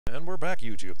And we're back,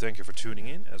 YouTube. Thank you for tuning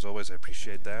in. As always, I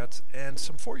appreciate that. And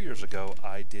some 4 years ago,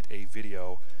 I did a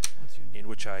video in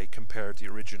which I compared the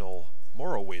original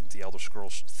Morrowind, the Elder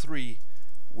Scrolls 3,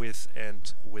 with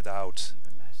and without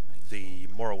the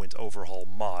Morrowind Overhaul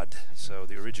mod. So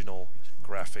the original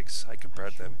graphics, I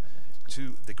compared them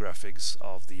to the graphics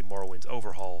of the Morrowind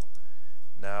Overhaul.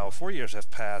 Now, 4 years have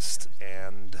passed,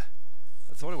 and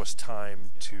I thought it was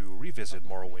time to revisit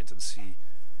Morrowind and see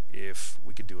if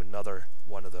we could do another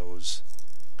one of those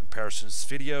comparisons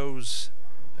videos.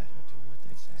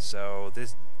 So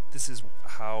this is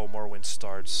how Morrowind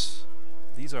starts.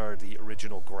 These are the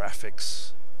original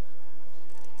graphics.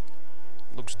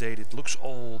 Looks dated, looks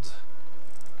old,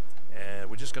 and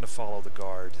we're just gonna follow the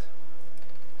guard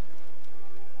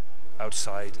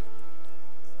outside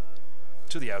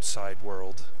to the outside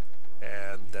world,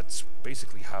 and that's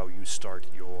basically how you start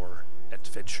your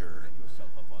adventure.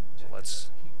 So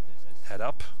let's head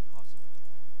up.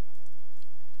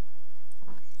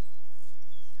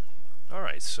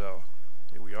 Alright, so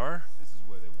here we are. This is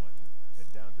where they want you.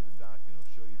 Head down to the dock and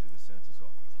I'll show you to the census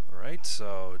office. Alright,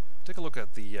 so take a look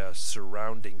at the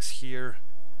surroundings here.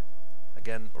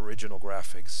 Again, original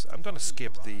graphics. I'm gonna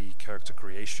skip the character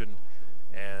creation,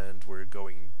 and we're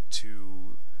going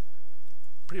to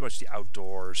pretty much the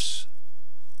outdoors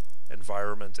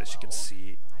environment. As you can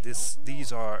see,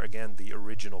 these are again the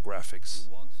original graphics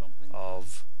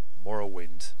of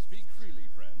Morrowind. Speak freely,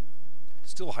 friend.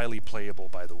 Still highly playable,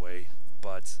 by the way,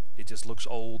 but it just looks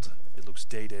old, it looks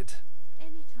dated,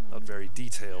 not very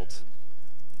detailed.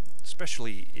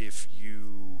 Especially if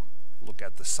you look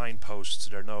at the signposts,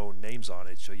 there are no names on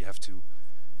it, so you have to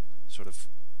sort of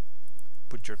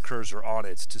put your cursor on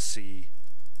it to see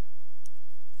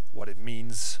what it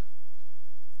means.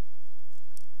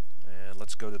 And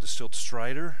let's go to the Silt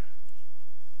Strider,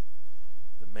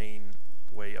 the main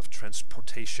way of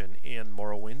transportation in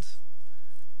Morrowind.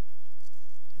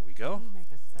 Here we go.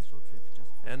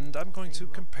 And I'm going to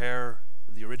compare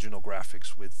the original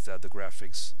graphics with the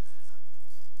graphics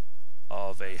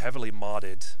of a heavily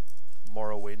modded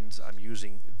Morrowind. I'm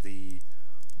using the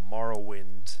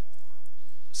Morrowind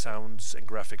Sounds and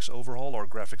Graphics Overhaul, or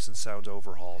Graphics and Sounds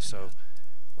Overhaul. So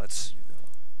let's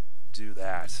do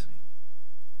that.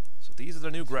 So these are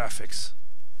the new graphics.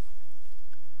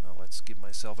 Now let's give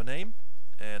myself a name,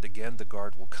 and again the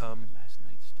guard will come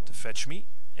to fetch me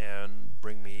and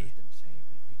bring me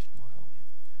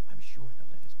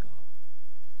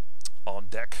on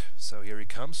deck. So here he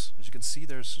comes. As you can see,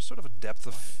 there's sort of a depth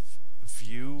of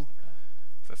view.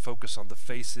 If I focus on the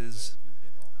faces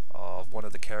of one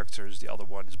of the characters, the other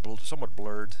one is somewhat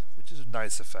blurred, which is a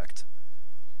nice effect.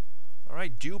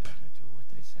 Alright, dupe.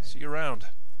 See you around.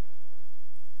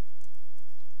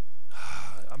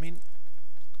 I mean,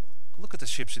 look at the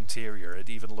ship's interior. It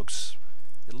even looks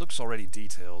already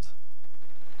detailed.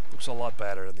 Looks a lot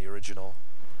better than the original.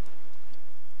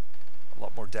 A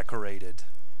lot more decorated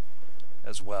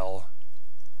as well.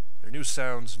 There are new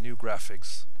sounds, new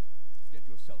graphics.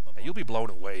 And you'll be blown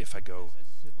away if I go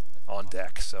on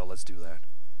deck, so let's do that.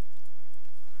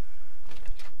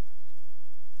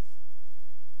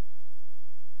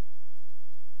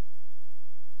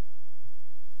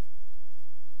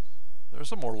 There are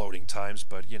some more loading times,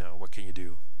 but you know, what can you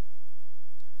do?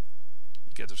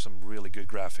 You get some really good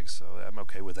graphics, so I'm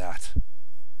okay with that.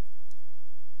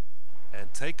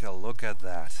 And take a look at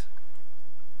that.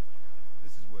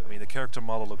 I mean, the character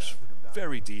model looks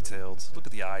very detailed. Look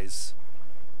at the eyes.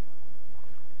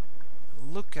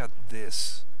 Look at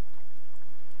this.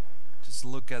 Just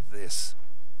look at this.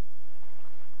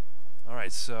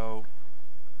 Alright, so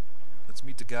let's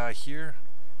meet the guy here.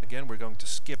 Again, we're going to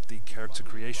skip the character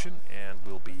creation, and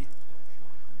we'll be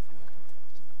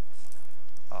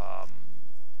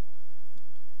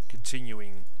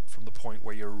continuing from the point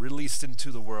where you're released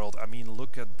into the world. I mean,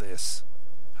 look at this.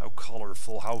 How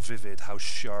colorful, how vivid, how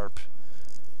sharp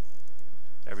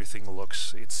everything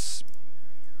looks. It's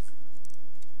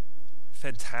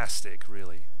fantastic,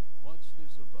 really. What's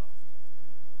this about?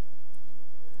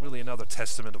 Really another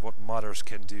testament of what modders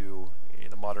can do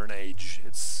in a modern age.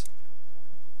 It's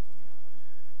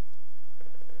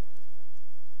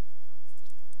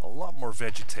a lot more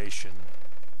vegetation,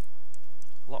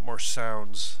 a lot more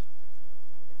sounds.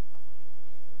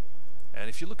 And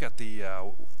if you look at the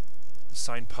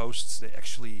signposts, they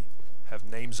actually have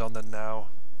names on them now.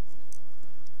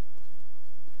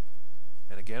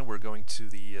 And again, we're going to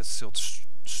the Silt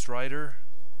Strider.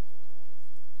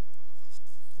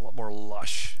 A lot more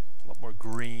lush, a lot more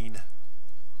green.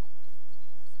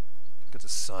 Look at the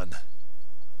sun.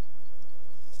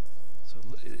 So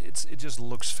it just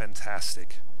looks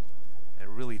fantastic.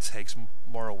 and really takes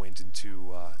Morrowind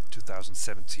into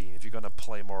 2017. If you're gonna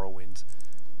play Morrowind,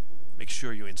 make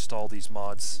sure you install these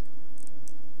mods.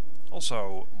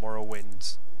 Also,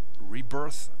 Morrowind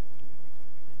Rebirth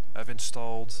I've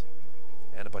installed,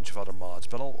 and a bunch of other mods,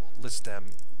 but I'll list them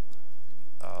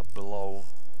below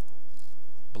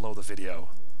the video.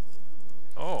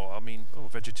 Oh, I mean,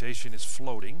 vegetation is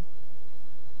floating.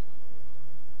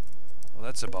 Well,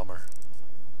 that's a bummer.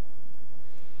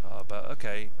 But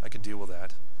okay, I can deal with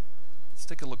that. Let's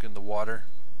take a look in the water.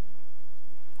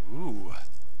 Ooh,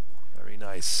 very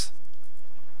nice.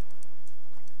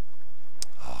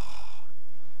 Oh,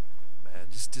 man,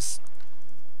 just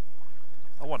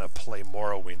I want to play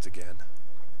Morrowind again.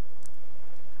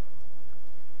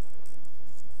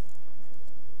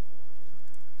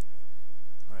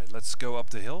 Alright, let's go up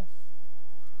the hill.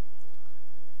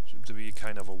 Seems to be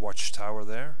kind of a watchtower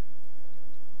there.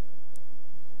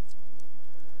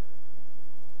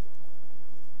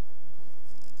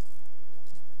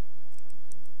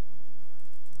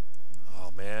 Oh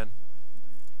man.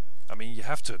 I mean, you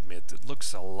have to admit, it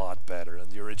looks a lot better than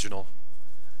the original.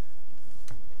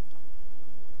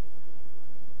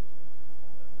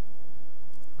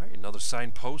 Alright, another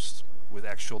signpost with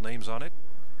actual names on it.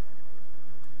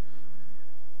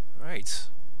 Right.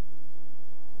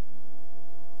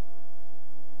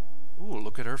 Ooh,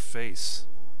 look at her face.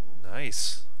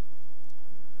 Nice.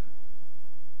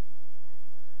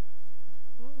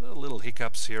 Well, little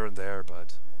hiccups here and there,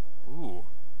 but... Ooh,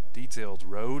 detailed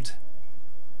road.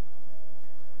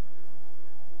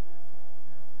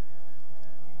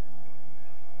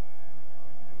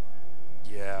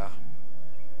 Yeah.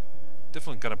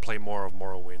 Definitely gonna play more of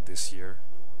Morrowind this year.